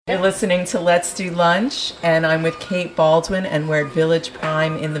You're listening to Let's Do Lunch, and I'm with Kate Baldwin, and we're at Village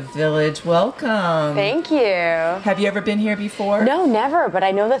Prime in the Village. Welcome. Thank you. Have you ever been here before? No, never, but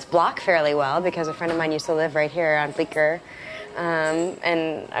I know this block fairly well because a friend of mine used to live right here on Bleecker. And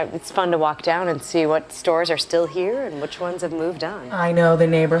it's fun to walk down and see what stores are still here and which ones have moved on. I know the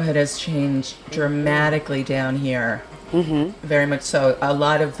neighborhood has changed dramatically down here. Mm-hmm. Very much so. A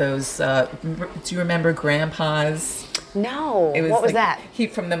lot of those, do you remember Grandpa's? No. What was that? He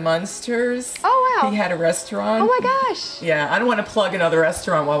from the Munsters. Oh, wow. He had a restaurant. Oh, my gosh. Yeah, I don't want to plug another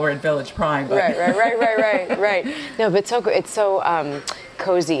restaurant while we're at Village Prime. But. Right. No, but it's so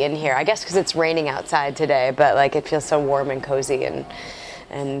cozy in here. I guess because it's raining outside today, but like it feels so warm and cozy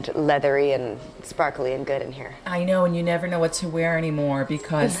and leathery and sparkly and good in here. I know, and you never know what to wear anymore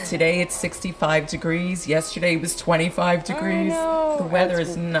because today it's 65 degrees. Yesterday it was 25 degrees. I know. The weather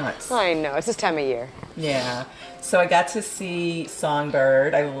is nuts. I know. It's this time of year. Yeah. So I got to see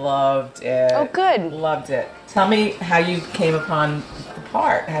Songbird. I loved it. Oh, good. Loved it. Tell me how you came upon the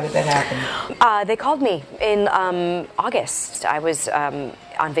part. How did that happen? They called me in August. I was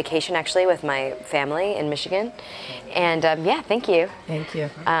on vacation, actually, with my family in Michigan. And, thank you. Thank you.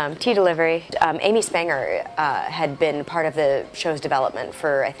 Tea delivery. Amy Spanger had been part of the show's development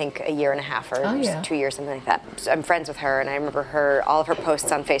for, I think, a year and a half or 2 years, something like that. So I'm friends with her, and I remember all of her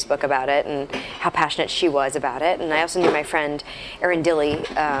posts on Facebook about it and how passionate she was about it. And I also knew my friend Erin Dilly,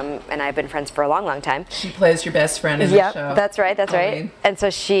 and I've been friends for a long, long time. She plays your best friend in the show. That's right. And so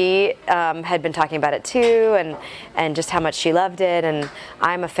she had been talking about it too, and just how much she loved it. And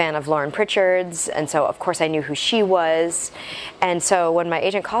I'm a fan of Lauren Pritchard's, and so of course I knew who she was. And so when my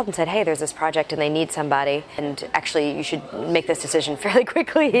agent called and said, "Hey, there's this project and they need somebody, and actually you should make this decision fairly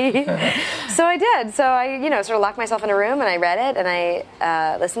quickly," so I did. So I, sort of locked myself in a room and I read it and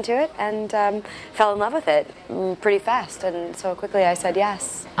I listened to it and fell in love with it pretty fast. And so quickly I said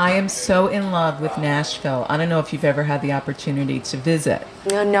yes. I am so in love with Nashville. I don't know if you've ever had the opportunity to visit.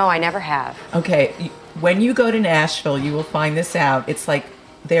 No, I never have. Okay, when you go to Nashville, you will find this out. It's like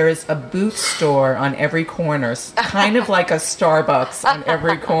there is a boot store on every corner, kind of like a Starbucks on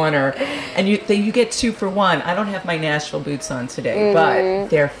every corner. And you get 2 for 1. I don't have my Nashville boots on today, but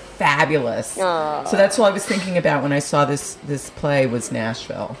they're fabulous. Aww. So that's all I was thinking about when I saw this play was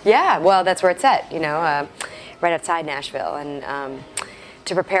Nashville. Yeah, well, that's where it's at, right outside Nashville. And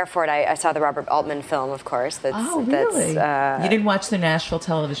to prepare for it, I saw the Robert Altman film, of course. Oh, really? You didn't watch the Nashville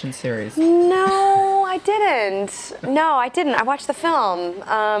television series? No, I didn't. I watched the film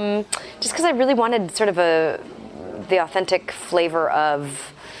just because I really wanted sort of the authentic flavor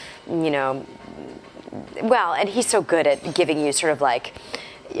of, and he's so good at giving you sort of like,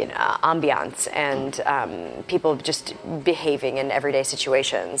 ambiance and people just behaving in everyday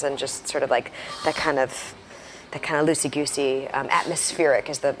situations and just sort of like that kind of loosey-goosey, atmospheric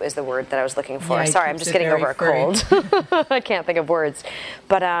is the word that I was looking for. Yeah, sorry, I'm just getting over a cold. I can't think of words.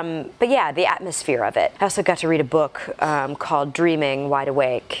 But yeah, the atmosphere of it. I also got to read a book called Dreaming, Wide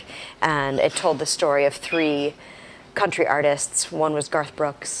Awake, and it told the story of 3 country artists. One was Garth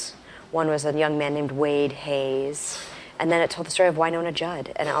Brooks, one was a young man named Wade Hayes, and then it told the story of Winona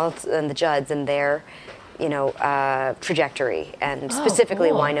Judd and the Judds and their trajectory, and specifically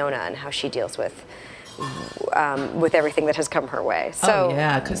cool. Winona and how she deals with everything that has come her way. So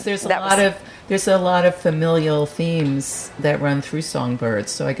because there's a lot of familial themes that run through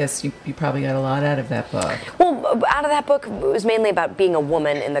Songbirds. So I guess you probably got a lot out of that book. Well, out of that book, it was mainly about being a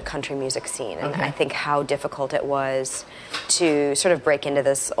woman in the country music scene, and I think how difficult it was to sort of break into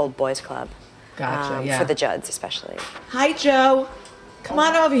this old boys club. Gotcha. For the Judds, especially. Hi, Joe. Come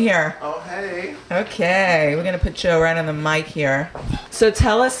on over here. Oh, hey. Okay, we're going to put Joe right on the mic here. So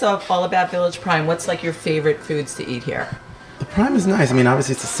tell us all about Village Prime. What's like your favorite foods to eat here? The Prime is nice. I mean,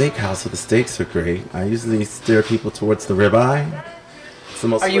 obviously it's a steakhouse, so the steaks are great. I usually steer people towards the ribeye. It's the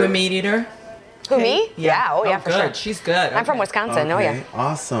most. Are you a meat eater? Who, me? Yeah. Oh, yeah, good. for sure. She's good. I'm from Wisconsin. Okay. Oh, yeah.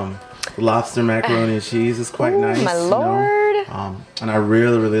 Awesome. The lobster macaroni and cheese is quite nice. My lord. And I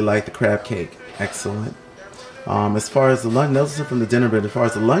really, really like the crab cake. Excellent. As far as the lunch, those are from the dinner, but as far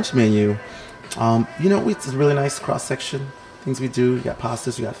as the lunch menu, it's a really nice cross section. Things we do. You got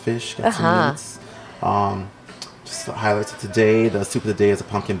pastas, you got fish, you got some meats. Just the highlights of today. The soup of the day is a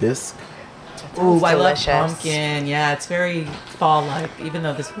pumpkin bisque. Ooh, I love pumpkin. Yeah, it's very fall-like, even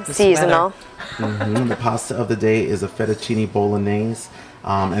though this seasonal. The pasta of the day is a fettuccine bolognese,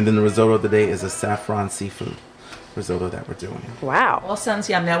 and then the risotto of the day is a saffron seafood risotto that we're doing. Wow. All sounds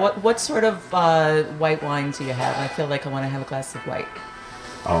yum. Now, what sort of white wine do you have? I feel like I want to have a glass of white.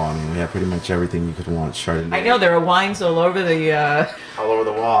 Oh, I mean, we have pretty much everything you could want. Chardonnay. I know there are wines all over the... all over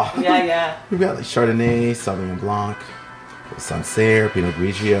the wall. Yeah. We've got like Chardonnay, Sauvignon Blanc, Sancerre, Pinot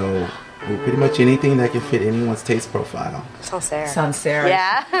Grigio, pretty much anything that can fit anyone's taste profile. Sancerre.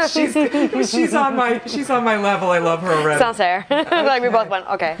 Yeah. she's on my level. I love her already. Sancerre. Like we both went,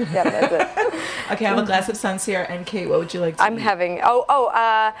 okay. Yeah, that's it. Okay, have a glass of Sancerre. And Kate, what would you like to I'm eat? having,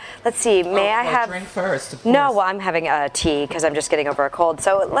 let's see, may I have... drink first, of course. No, well, I'm having a tea because I'm just getting over a cold.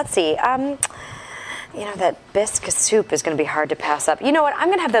 So let's see, that bisque soup is going to be hard to pass up. You know what? I'm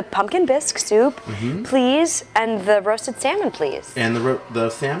going to have the pumpkin bisque soup, please, and the roasted salmon, please. And the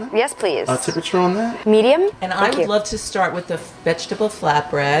salmon? Yes, please. Temperature on that? Medium? And I would love to start with the vegetable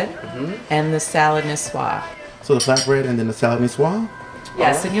flatbread and the salad niçoise. So the flatbread and then the salad niçoise?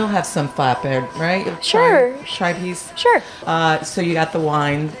 Yes, and you'll have some flatbread, right? Sure. Try piece? Sure. So you got the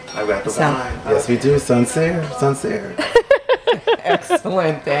wine. I got the wine. Yes, we do. Sancerre.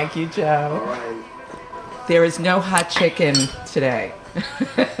 Excellent. Thank you, Joe. All right. There is no hot chicken today.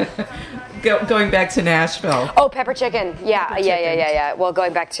 Going back to Nashville. Oh, pepper chicken. Yeah. Well,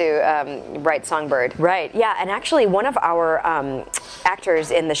 going back to Right Songbird. Right. Yeah, and actually one of our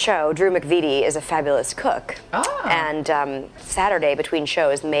actors in the show, Drew McVitie, is a fabulous cook. Ah. And Saturday between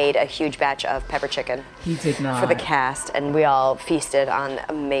shows made a huge batch of pepper chicken. He did not. For the cast, and we all feasted on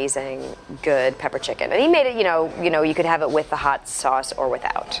amazing, good pepper chicken. And he made it, you could have it with the hot sauce or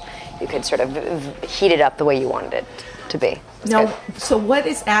without. You could sort of heat it up the way you wanted it to be. No, so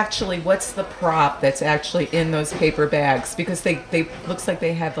what's the prop that's actually in those paper bags? Because they looks like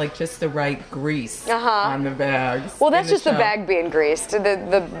they have like just the right grease on the bags. Well, that's just the bag being greased.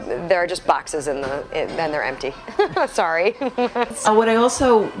 There are just boxes and they're empty. Sorry. What I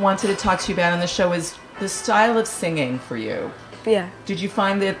also wanted to talk to you about on the show is the style of singing for you. Yeah. Did you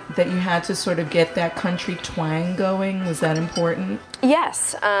find that you had to sort of get that country twang going? Was that important?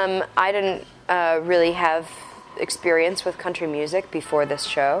 Yes. I didn't really have experience with country music before this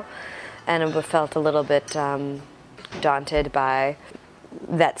show, and I felt a little bit daunted by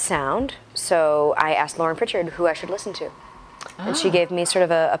that sound. So I asked Lauren Pritchard who I should listen to. And she gave me sort of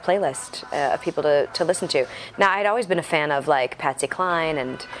a playlist of people to listen to. Now, I'd always been a fan of like Patsy Cline,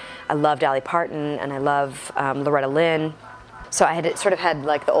 and I loved Dolly Parton, and I love Loretta Lynn. So I had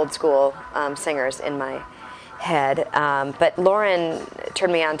like the old school singers in my head. But Lauren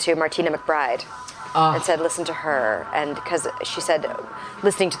turned me on to Martina McBride. And said, listen to her. And because she said,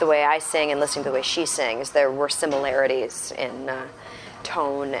 listening to the way I sing and listening to the way she sings, there were similarities in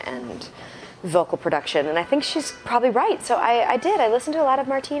tone and vocal production. And I think she's probably right. So I did. I listened to a lot of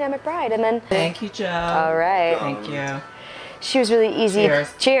Martina McBride. And then... Thank you, Joe. All right. Thank you. She was really easy.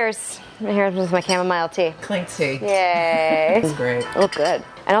 Cheers. Cheers. Here's with my chamomile tea. Clink tea. Yay. It's great. Oh, good.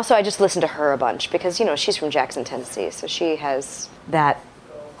 And also, I just listened to her a bunch because, she's from Jackson, Tennessee. So she has that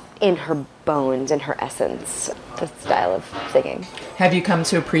in her bones, in her essence, the style of singing. Have you come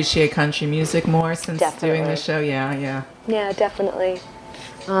to appreciate country music more since Definitely. doing the show? Yeah. Yeah, definitely.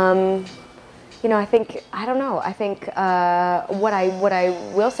 I think what I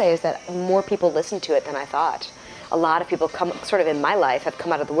will say is that more people listen to it than I thought. A lot of people in my life have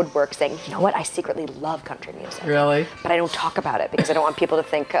come out of the woodwork saying, you know what, I secretly love country music. Really? But I don't talk about it because I don't want people to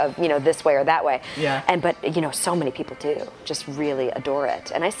think of, this way or that way. Yeah. But so many people do just really adore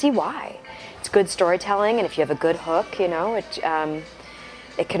it. And I see why. It's good storytelling, and if you have a good hook,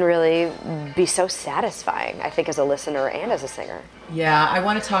 it can really be so satisfying, I think, as a listener and as a singer. Yeah, I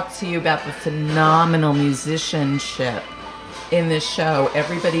want to talk to you about the phenomenal musicianship in this show.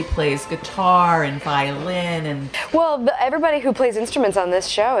 Everybody plays guitar and violin and... Well, everybody who plays instruments on this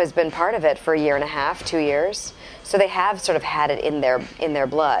show has been part of it for a year and a half, 2 years. So they have sort of had it in their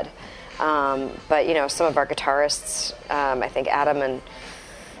blood. But, some of our guitarists, I think Adam and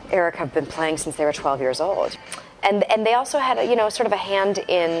Eric, have been playing since they were 12 years old. And they also had, sort of a hand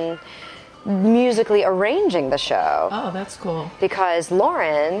in musically arranging the show. Oh, that's cool. Because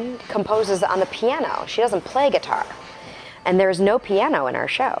Lauren composes on the piano. She doesn't play guitar. And there's no piano in our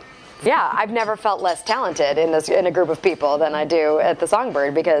show. Yeah, I've never felt less talented in a group of people than I do at the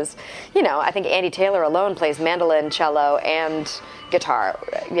Songbird because, I think Andy Taylor alone plays mandolin, cello, and guitar.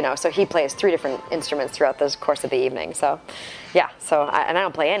 So he plays 3 different instruments throughout the course of the evening. So, yeah. I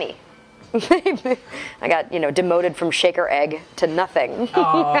don't play any. I got, demoted from shaker egg to nothing.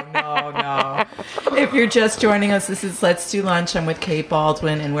 Oh, no. If you're just joining us, this is Let's Do Lunch. I'm with Kate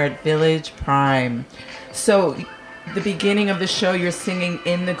Baldwin, and we're at Village Prime. So, the beginning of the show, you're singing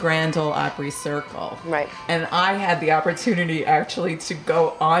in the Grand Ole Opry Circle. Right. And I had the opportunity, actually, to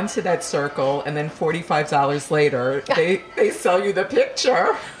go onto that circle, and then $45 later, they sell you the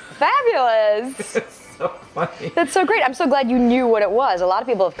picture. Fabulous. So funny. That's so great. I'm so glad you knew what it was. A lot of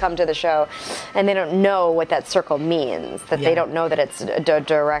people have come to the show and they don't know what that circle means, that they don't know that it's a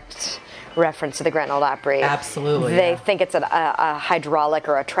direct reference to the Grand Ole Opry. Absolutely. They think it's a hydraulic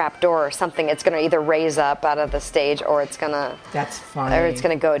or a trap door or something. It's going to either raise up out of the stage, or it's going to... That's funny. Or it's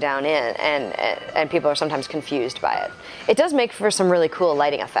going to go down in, and people are sometimes confused by it. It does make for some really cool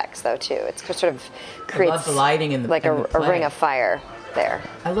lighting effects, though, too. It sort of creates... I love the lighting in the like in a the play. ring of fire there.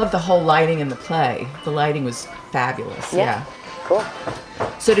 I love the whole lighting in the play. The lighting was fabulous. Yeah. Cool.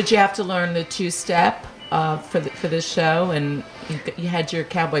 So did you have to learn the two-step for this show? And you had your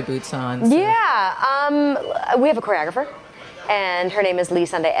cowboy boots on. So. Yeah. We have a choreographer, and her name is Lee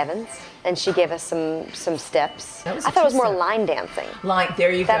Sunday Evans, and she gave us some steps. That was I thought it was more two-step. line dancing.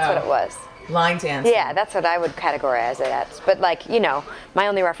 There you go. That's what it was. Line dancing. Yeah, that's what I would categorize it as. But like, my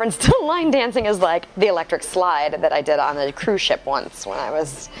only reference to line dancing is like the electric slide that I did on a cruise ship once when I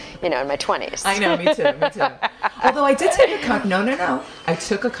was, in my 20s. I know, me too. Although I did take no. I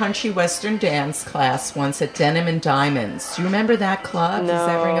took a country western dance class once at Denim and Diamonds. Do you remember that club? No. Does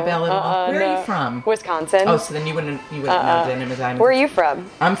that ring a bell at all? Where are you from? Wisconsin. Oh, so then you wouldn't know Denim and Diamonds. Where are you from?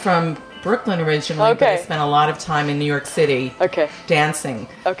 I'm from Brooklyn originally, but I Okay. spent a lot of time in New York City dancing.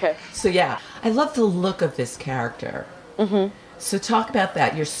 Okay. So yeah, I love the look of this character. Mm-hmm. So talk about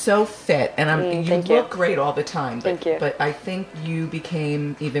that. You're so fit, and you look great all the time. But, Thank you. But I think you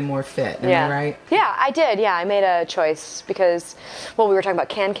became even more fit. Am I right? Yeah, I did. Yeah, I made a choice because, we were talking about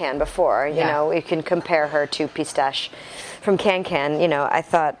Can before. You know, we can compare her to Pistache from Can. I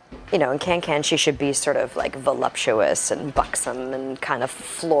thought, in Can she should be sort of like voluptuous and buxom and kind of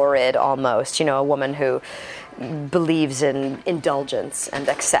florid almost. A woman who believes in indulgence and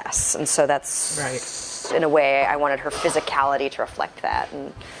excess, and so that's right. In a way, I wanted her physicality to reflect that,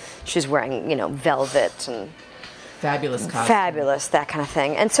 and she's wearing, velvet and Fabulous costume. fabulous, that kind of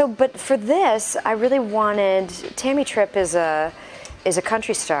thing. And so, but for this, I really wanted Tammy Tripp is a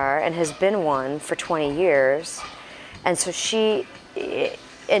country star and has been one for 20 years, and so she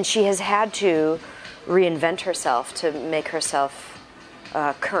has had to reinvent herself to make herself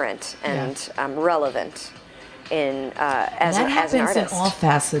current and relevant. As an artist. That happens in all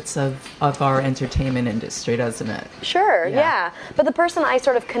facets of our entertainment industry, doesn't it? Sure, yeah. But the person I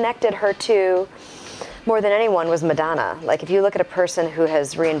sort of connected her to more than anyone was Madonna. Like, if you look at a person who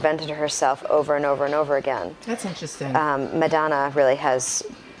has reinvented herself over and over and over again. That's interesting. Madonna really has,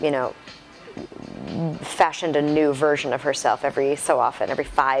 fashioned a new version of herself every so often, every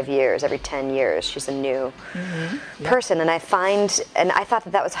 5 years, every 10 years. She's a new person. And I thought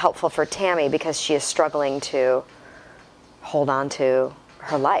that was helpful for Tammy because she is struggling to hold on to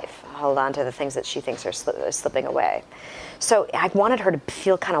her life, hold on to the things that she thinks are slipping away. So I wanted her to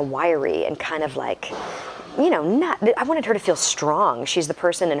feel kind of wiry and kind of like, I wanted her to feel strong. She's the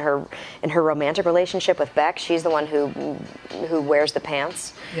person in her romantic relationship with Beck. She's the one who wears the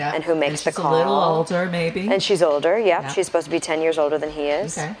pants and who makes the call. She's a little older, maybe. And she's older, yeah. She's supposed to be 10 years older than he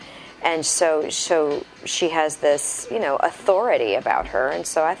is. Okay. And so she has this, authority about her. And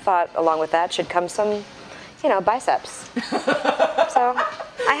so I thought along with that should come some, biceps. So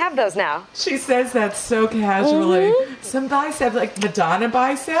I have those now. She says that so casually. Some biceps, like Madonna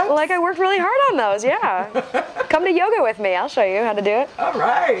biceps? Like, I worked really hard on those, yeah. Come to yoga with me. I'll show you how to do it. All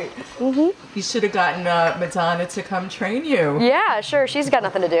right. Mm-hmm. You should have gotten Madonna to come train you. Yeah, sure. She's got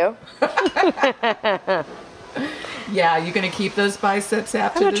nothing to do. Yeah, you're going to keep those biceps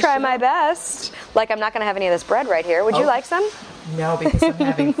after I'm going the to try show? my best. Like, I'm not going to have any of this bread right here. Would you like some? No, because I'm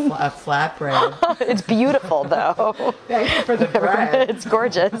having a flatbread. It's beautiful, though. Thank you for the bread. It's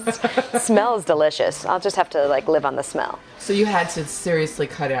gorgeous. It smells delicious. I'll just have to, live on the smell. So you had to seriously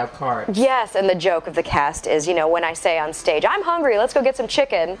cut out carbs. Yes, and the joke of the cast is, when I say on stage, I'm hungry, let's go get some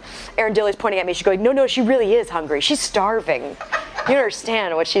chicken, Erin Dilly's pointing at me, she's going, no, she really is hungry. She's starving. You don't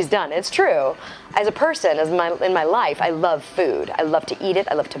understand what she's done. It's true. As a person, in my life, I love food. I love to eat it.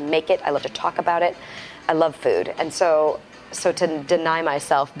 I love to make it. I love to talk about it. I love food. And so to deny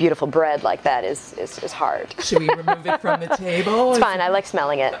myself beautiful bread like that is hard. Should we remove it from the table? It's fine. I like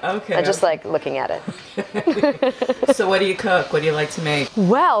smelling it. Okay. I just like looking at it. So what do you cook? What do you like to make?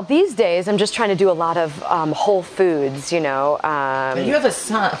 Well, these days I'm just trying to do a lot of whole foods, You have a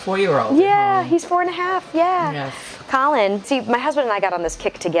son, a 4-year-old. Yeah, he's 4.5. Yeah. Yes. Colin, see, my husband and I got on this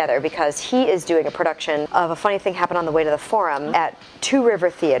kick together because he is doing a production of A Funny Thing Happened on the Way to the Forum at Two River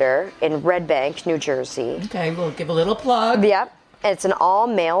Theater in Red Bank, New Jersey. Okay, we'll give a little plug. Yep. It's an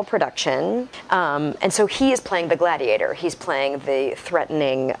all-male production, and so he is playing the gladiator. He's playing the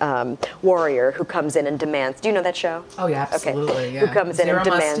threatening warrior who comes in and demands. Do you know that show? Oh yeah, absolutely. Okay. Yeah. Who comes in and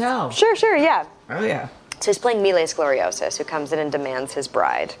demands? Must-tell. Sure, yeah. Oh yeah. So he's playing Miles Gloriosus, who comes in and demands his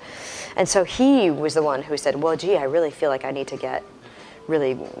bride. And so he was the one who said, well, gee, I really feel like I need to get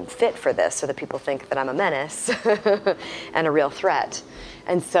really fit for this, so that people think that I'm a menace and a real threat.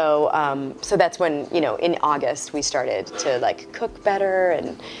 And so, so that's when, in August we started to like cook better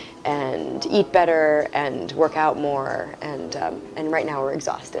and eat better and work out more. And right now we're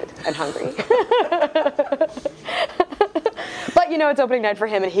exhausted and hungry. But it's opening night for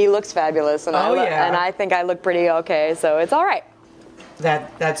him, and he looks fabulous, and and I think I look pretty okay, so it's all right.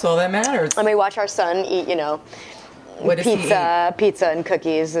 That's all that matters. And we watch our son eat, What does he eat? Pizza and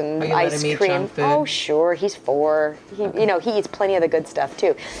cookies and you ice let him eat cream. junk food? Oh, sure. He's 4. He eats plenty of the good stuff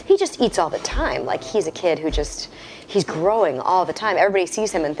too. He just eats all the time. Like he's a kid who he's growing all the time. Everybody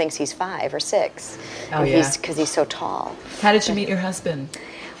sees him and thinks he's 5 or 6. Oh, yeah. Because he's so tall. How did you meet your husband?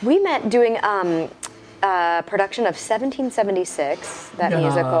 We met doing a production of 1776, that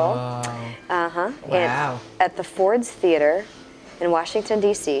musical. Wow. At the Ford's Theater in Washington,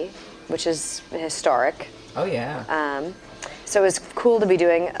 D.C., which is historic. Oh, yeah. So it was cool to be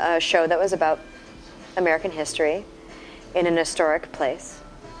doing a show that was about American history in an historic place.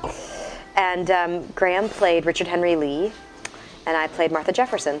 And Graham played Richard Henry Lee, and I played Martha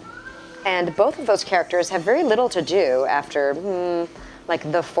Jefferson. And both of those characters have very little to do after, like,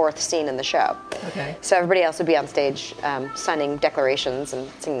 the 4th scene in the show. Okay. So everybody else would be on stage signing declarations and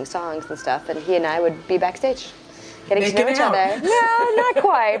singing songs and stuff, and he and I would be backstage. Getting to know each other. No, not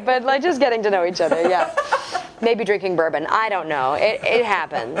quite, but like just getting to know each other, yeah. Maybe drinking bourbon. I don't know. It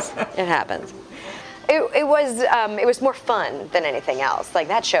happens. It happens. It was more fun than anything else. Like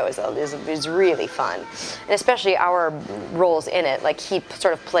that show is really fun, and especially our roles in it. Like he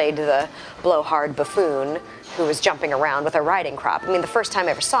sort of played the blowhard buffoon who was jumping around with a riding crop. I mean, the first time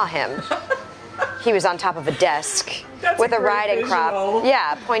I ever saw him, he was on top of a desk with a riding crop.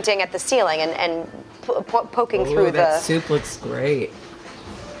 Yeah, pointing at the ceiling and poking through that soup looks great.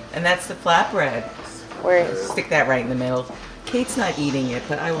 And that's the flatbread. Stick that right in the middle. Kate's not eating it,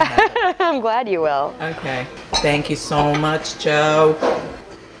 but I will have it. I'm glad you will. Okay. Thank you so much, Joe.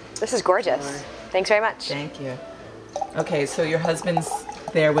 This is gorgeous. Thanks very much. Thank you. Okay, so your husband's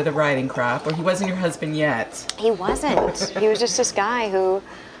there with a riding crop, or he wasn't your husband yet? He wasn't. He was just this guy who,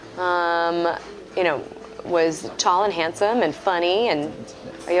 was tall and handsome and funny. And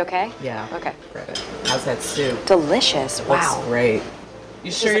are you okay? Yeah. Okay. How's that soup? Delicious. Wow. Looks great.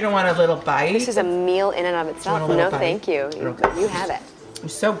 You sure you don't want a little bite? This is a meal in and of itself. No, thank you. You have it.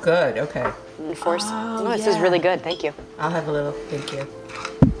 It's so good. Okay. This is really good. Thank you. I'll have a little. Thank you.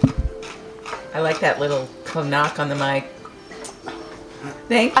 I like that little knock on the mic.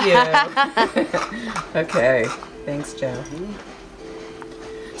 Thank you. Okay. Thanks, Joe.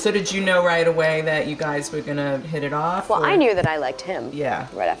 So did you know right away that you guys were going to hit it off? Well, I knew that I liked him. Yeah.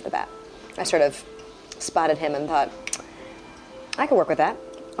 Right off the bat. I sort of spotted him and thought, I could work with that.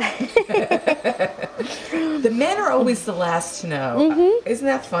 The men are always the last to know. Mm-hmm. Isn't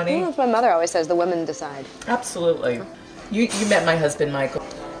that funny? Well, that's what my mother always says, the women decide. Absolutely. You met my husband, Michael.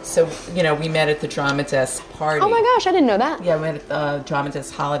 So, we met at the Drama Desk party. Oh my gosh, I didn't know that. Yeah, we met at the Drama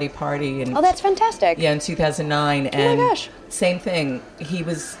Desk holiday party. Oh, that's fantastic. Yeah, in 2009. Oh my gosh. Same thing. He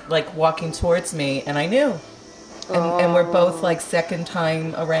was like walking towards me, and I knew. And we're both like second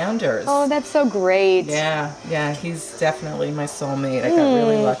time arounders. Oh, that's so great. Yeah, he's definitely my soulmate. I got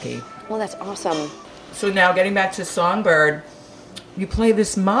really lucky. Well, that's awesome. So now getting back to Songbird, you play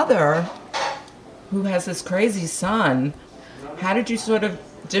this mother who has this crazy son. How did you sort of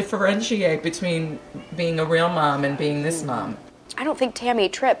differentiate between being a real mom and being this mom? I don't think Tammy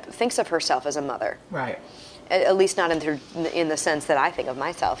Tripp thinks of herself as a mother. Right. At least not in the sense that I think of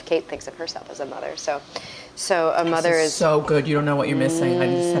myself. Kate thinks of herself as a mother. So a mother is so good. You don't know what you're missing. I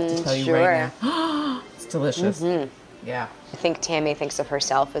just have to tell you sure. right now. It's delicious. Mm-hmm. Yeah. I think Tammy thinks of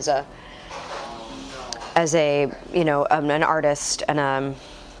herself as a an artist and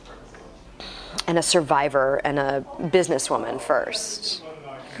a survivor and a businesswoman first.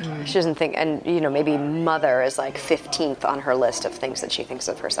 She doesn't think, and maybe mother is like 15th on her list of things that she thinks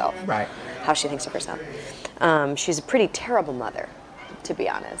of herself. Right. How she thinks of herself. She's a pretty terrible mother, to be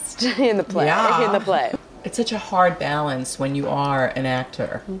honest, in the play. Yeah. In the play. It's such a hard balance when you are an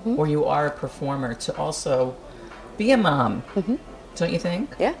actor or you are a performer to also be a mom. Mm-hmm. Don't you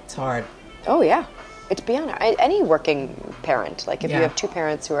think? Yeah. It's hard. Oh, yeah. It's beyond any working parent. Like if you have two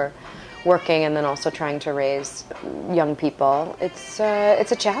parents who are working and then also trying to raise young people, it's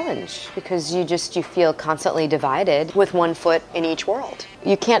a challenge because you feel constantly divided with one foot in each world.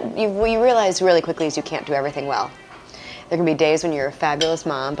 You realize really quickly is you can't do everything well. There can be days when you're a fabulous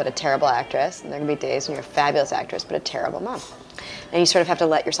mom but a terrible actress, and there can be days when you're a fabulous actress but a terrible mom. And you sort of have to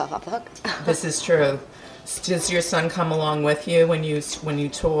let yourself off the hook. This is true. Does your son come along with you when you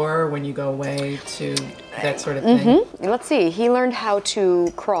tour, when you go away to that sort of thing? Let's see. He learned how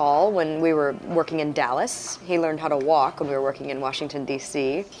to crawl when we were working in Dallas. He learned how to walk when we were working in Washington,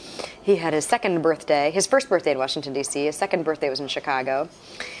 D.C. He had his first birthday in Washington, D.C. His second birthday was in Chicago.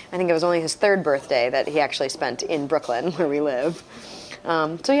 I think it was only his third birthday that he actually spent in Brooklyn, where we live.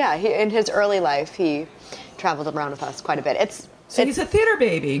 So yeah, in his early life, he traveled around with us quite a bit. So he's a theater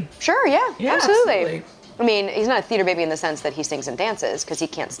baby. Sure, yeah, Yeah, absolutely. I mean, he's not a theater baby in the sense that he sings and dances, because he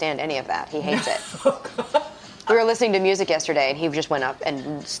can't stand any of that. He hates it. We were listening to music yesterday, and he just went up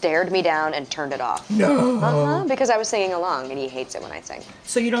and stared me down and turned it off. No. Because I was singing along, and he hates it when I sing.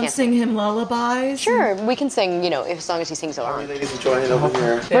 So you don't Can't sing him lullabies? Sure, we can sing, as long as he sings along. Ladies enjoying it over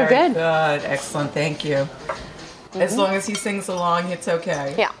here. Very good. good. Excellent. Thank you. As long as he sings along, it's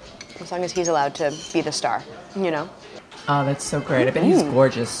okay. Yeah, as long as he's allowed to be the star, Oh, that's so great. I bet he's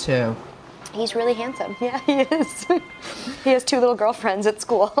gorgeous, too. He's really handsome. Yeah, he is. He has 2 little girlfriends at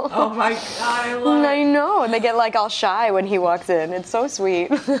school. Oh, my God. I love I it. know, and they get all shy when he walks in. It's so sweet.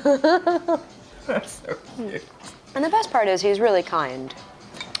 That's so cute. And the best part is he's really kind.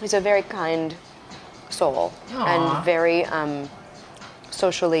 He's a very kind soul. Aw. And very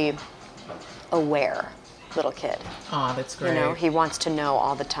socially aware little kid. Oh, that's great. He wants to know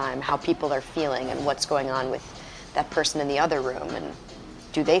all the time how people are feeling and what's going on with that person in the other room, and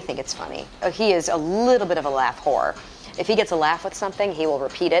do they think it's funny? He is a little bit of a laugh whore. If he gets a laugh with something, he will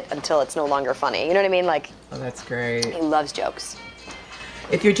repeat it until it's no longer funny. You know what I mean? Oh, that's great. He loves jokes.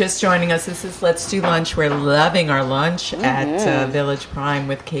 If you're just joining us, this is Let's Do Lunch. We're loving our lunch at Village Prime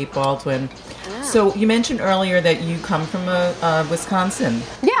with Kate Baldwin. Yeah. So you mentioned earlier that you come from Wisconsin.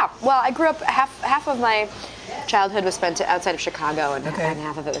 Yeah, well, I grew up, half of my childhood was spent outside of Chicago, and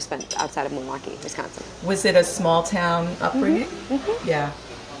half of it was spent outside of Milwaukee, Wisconsin. Was it a small town upbringing? Yeah.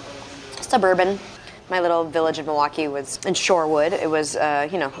 Suburban. My little village in Milwaukee was in Shorewood. It was,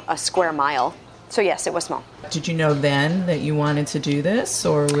 a square mile. So yes, it was small. Did you know then that you wanted to do this,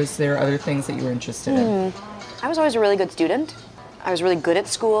 or was there other things that you were interested in? I was always a really good student. I was really good at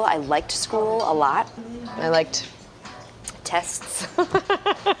school. I liked school a lot. I liked tests.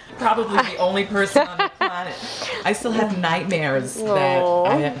 Probably the only person on the planet. I still have nightmares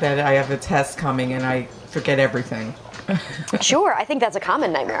that I have a test coming and I forget everything. Sure, I think that's a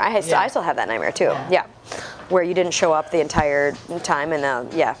common nightmare. I still have that nightmare too. Yeah. Where you didn't show up the entire time, and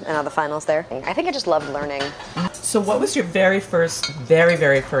all the finals there. I think I just loved learning. So what was your very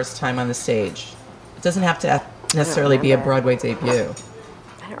very first time on the stage? It doesn't have to necessarily be a Broadway debut.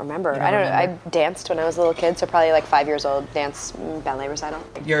 I don't remember. I danced when I was a little kid, so probably 5 years old, dance ballet recital.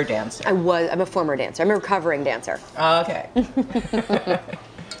 You're a dancer. I'm a former dancer. I'm a recovering dancer. Oh, okay.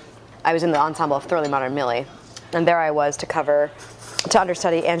 I was in the ensemble of Thoroughly Modern Millie, and there I was to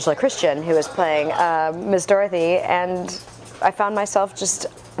understudy Angela Christian, who was playing Miss Dorothy, and I found myself just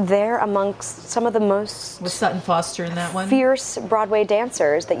there amongst some of the most... Was Sutton Foster in that one? Fierce Broadway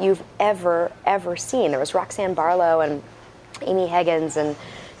dancers that you've ever seen. There was Roxanne Barlow and Amy Higgins and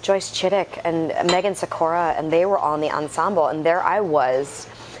Joyce Chittick and Megan Sikora, and they were all in the ensemble, and there I was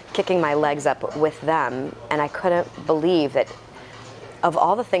kicking my legs up with them, and I couldn't believe that of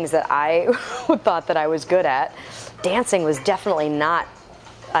all the things that I thought that I was good at, dancing was definitely not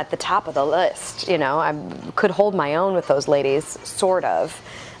at the top of the list. I could hold my own with those ladies, sort of,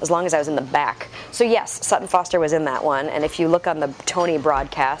 as long as I was in the back. So yes, Sutton Foster was in that one, and if you look on the Tony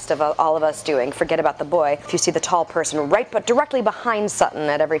broadcast of all of us doing Forget About the Boy, if you see the tall person but directly behind Sutton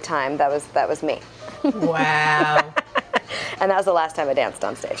at every time, that was me. Wow. And that was the last time I danced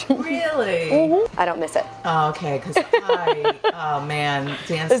on stage. Really? Mm-hmm. I don't miss it. Oh, okay, because oh man,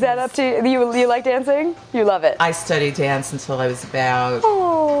 dance. Is that up to you? You like dancing? You love it. I studied dance until I was about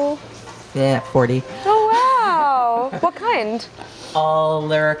 40. Oh wow! What kind? All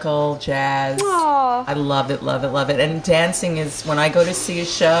lyrical jazz. Aww. I love it, love it, love it. And dancing is, when I go to see a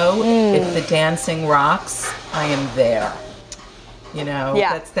show, if the dancing rocks, I am there.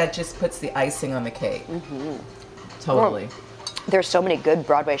 Yeah. That just puts the icing on the cake. Totally. Well, there's so many good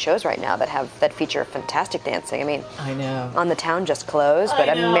Broadway shows right now that feature fantastic dancing. I mean, I know. On the Town just closed, but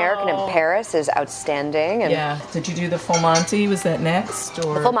American in Paris is outstanding. And yeah. Did you do the Full Monty? Was that next?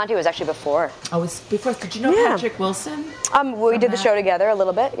 Or? The Full Monty was actually before. Oh, it was before. Did you know Patrick Wilson? We did the show together a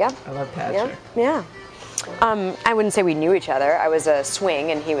little bit. Yeah. I love Patrick. Yeah. I wouldn't say we knew each other. I was a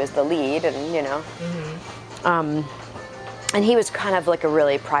swing, and he was the lead, and and he was kind of like a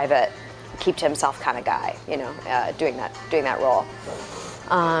really private, keep to himself kind of guy, doing that role.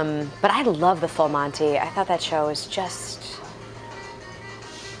 But I love the Full Monty. I thought that show was just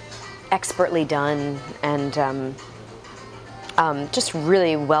expertly done, and just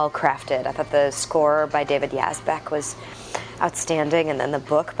really well crafted. I thought the score by David Yazbek was outstanding, and then the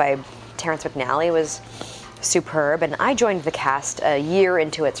book by Terrence McNally was superb. And I joined the cast a year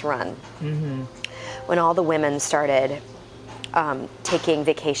into its run, when all the women started taking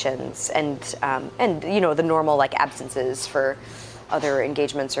vacations and the normal like absences for other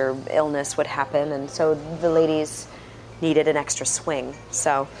engagements or illness would happen, and so the ladies needed an extra swing.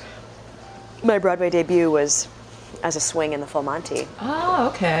 So my Broadway debut was as a swing in the Full Monty. Oh,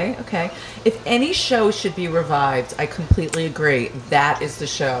 okay. If any show should be revived, I completely agree. That is the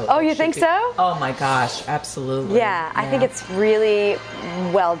show. Oh, you think so? Oh my gosh, absolutely. Yeah, I think it's really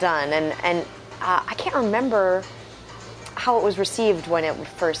well done, and I can't remember how it was received when it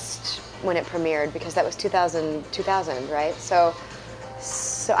premiered, because that was 2000, right? So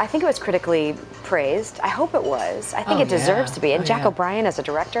I think it was critically praised. I hope it was. I think it deserves to be. And Jack O'Brien as a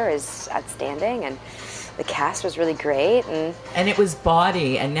director is outstanding, and the cast was really great. And it was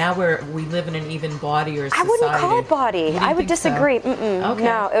bawdy, and now we live in an even bawdier society. I wouldn't call it bawdy. I would disagree. So? Okay.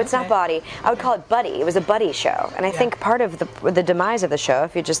 No, it's not bawdy. I would call it buddy. It was a buddy show. And I think part of the demise of the show,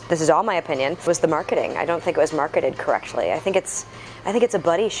 this is all my opinion, was the marketing. I don't think it was marketed correctly. I think it's a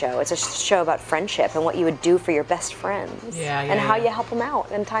buddy show. It's a show about friendship and what you would do for your best friends. And how you help them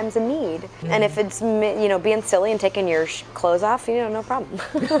out in times of need. And if it's, being silly and taking your clothes off, no problem.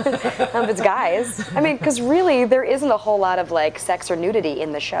 If it's guys. I mean, because really there isn't a whole lot of like sex or nudity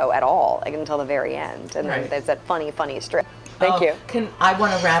in the show at all, like, until the very end. And then there's that funny strip. Thank you. I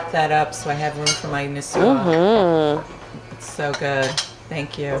want to wrap that up so I have room for my Nisua. It's so good.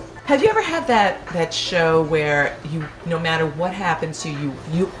 Thank you. Have you ever had that show where no matter what happened to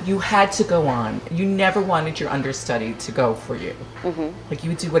you had to go on? You never wanted your understudy to go for you. Like, you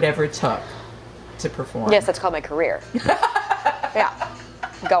would do whatever it took to perform. Yes, that's called my career. Yeah.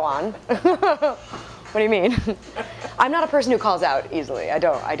 Go on. What do you mean? I'm not a person who calls out easily. I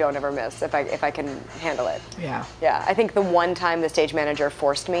don't ever miss if I can handle it. Yeah. Yeah. I think the one time the stage manager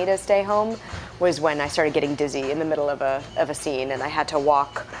forced me to stay home was when I started getting dizzy in the middle of a scene, and I had to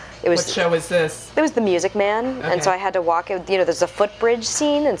walk. What show was this? It was The Music Man, okay. And so I had to walk. There's a footbridge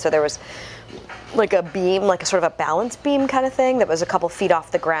scene, and so there was like a beam, like a sort of a balance beam kind of thing that was a couple feet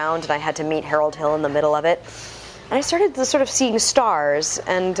off the ground, and I had to meet Harold Hill in the middle of it. And I started sort of seeing stars,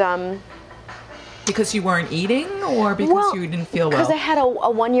 and because you weren't eating, or because you didn't feel well? Because I had a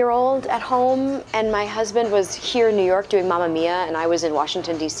 1-year-old at home, and my husband was here in New York doing Mamma Mia, and I was in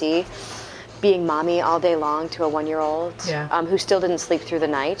Washington, D.C., being mommy all day long to a 1-year-old who still didn't sleep through the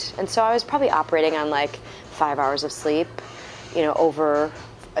night. And so I was probably operating on like 5 hours of sleep, over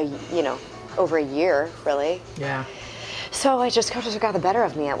a year, really. Yeah. So it just got the better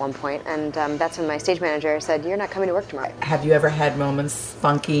of me at one point, and that's when my stage manager said, "You're not coming to work tomorrow." Have you ever had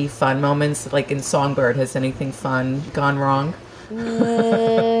funky, fun moments, like in Songbird? Has anything fun gone wrong?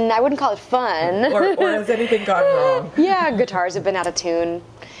 I wouldn't call it fun. or has anything gone wrong? Yeah, guitars have been out of tune.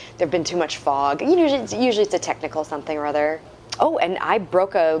 There've been too much fog. Usually it's a technical something or other. Oh, and I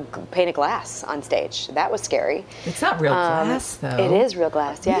broke a pane of glass on stage. That was scary. It's not real glass, though. It is real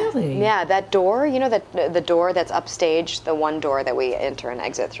glass, yeah. Really? Yeah, that door, the door that's upstage, the one door that we enter and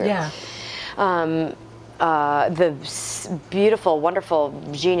exit through. Yeah. The beautiful, wonderful,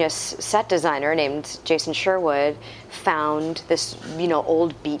 genius set designer named Jason Sherwood found this,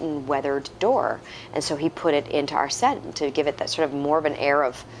 old, beaten, weathered door. And so he put it into our set to give it that sort of more of an air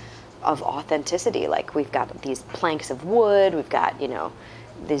of authenticity. Like, we've got these planks of wood, we've got,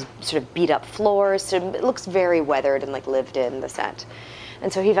 these sort of beat up floors, so it looks very weathered and like lived in the set.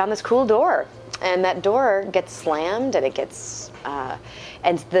 And so he found this cool door, and that door gets slammed, and it gets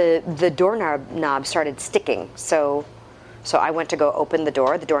and the doorknob started sticking. So I went to go open the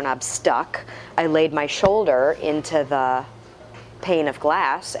doorknob stuck. I laid my shoulder into the pane of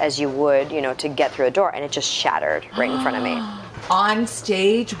glass as you would, to get through a door, and it just shattered right in front of me. On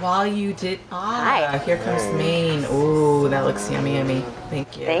stage while you did. Hi. Here comes Maine. Ooh, that looks yummy, yummy.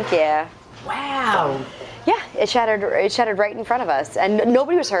 Thank you. Thank you. Wow. Yeah, it shattered right in front of us, and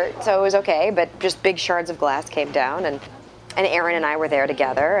nobody was hurt, so it was okay. But just big shards of glass came down, and Erin and I were there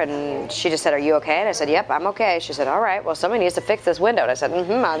together, and she just said, "Are you okay?" And I said, "Yep, I'm okay." She said, "All right, well, somebody needs to fix this window." And I said,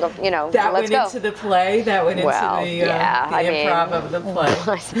 I'll go, That let's went go. into the play? That went into the improv of the play?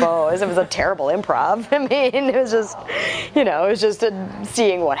 I suppose. It was a terrible improv. I mean, it was just,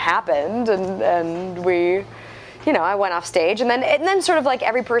 seeing what happened, and we... I went off stage, and then sort of like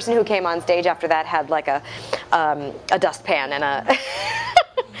every person who came on stage after that had like a dustpan and a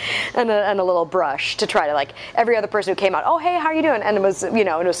and a little brush to try to, like, every other person who came out, oh, hey, how are you doing? And it was, you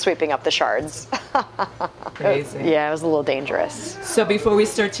know, it was sweeping up the shards. Crazy. Yeah, it was a little dangerous. So before we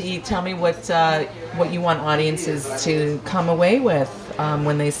start to eat, tell me what you want audiences to come away with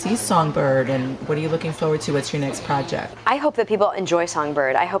when they see Songbird, and what are you looking forward to? What's your next project? I hope that people enjoy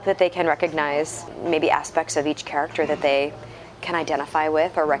Songbird. I hope that they can recognize maybe aspects of each character that they can identify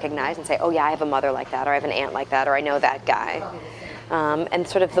with or recognize and say, oh yeah, I have a mother like that, or I have an aunt like that, or I know that guy. And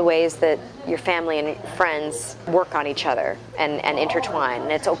sort of the ways that your family and friends work on each other and intertwine,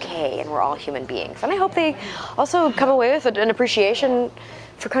 and it's okay, and we're all human beings. And I hope they also come away with an appreciation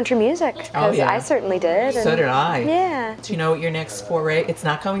for country music, because I certainly did. So did I. Yeah. Do you know what your next foray? It's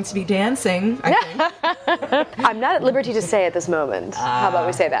not going to be dancing, I think. I'm not at liberty to say at this moment. How about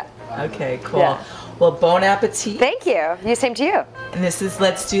we say that? Okay, cool. Yeah. Well, bon appetit. Thank you. You, same to you. And this is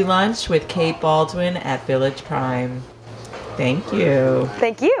Let's Do Lunch with Kate Baldwin at Village Prime. Thank you.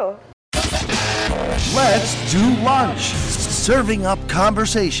 Thank you. Let's do lunch. Serving up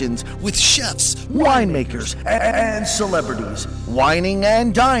conversations with chefs, winemakers, and celebrities. Wining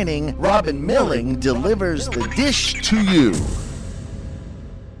and dining, Robin Milling delivers the dish to you.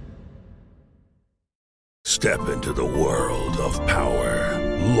 Step into the world of power,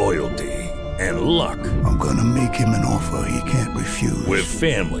 loyalty, and luck. I'm gonna make him an offer he can't refuse. With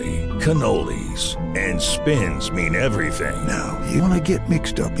family, cannolis, and spins mean everything. Now, you wanna get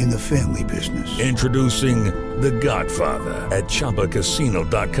mixed up in the family business. Introducing The Godfather at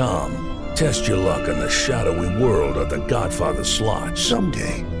ChumbaCasino.com. Test your luck in the shadowy world of The Godfather slot.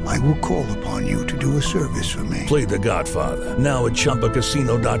 Someday, I will call upon you to do a service for me. Play The Godfather now at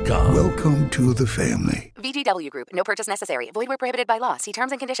ChumbaCasino.com. Welcome to the family. VGW Group. No purchase necessary. Void where prohibited by law. See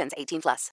terms and conditions. 18+.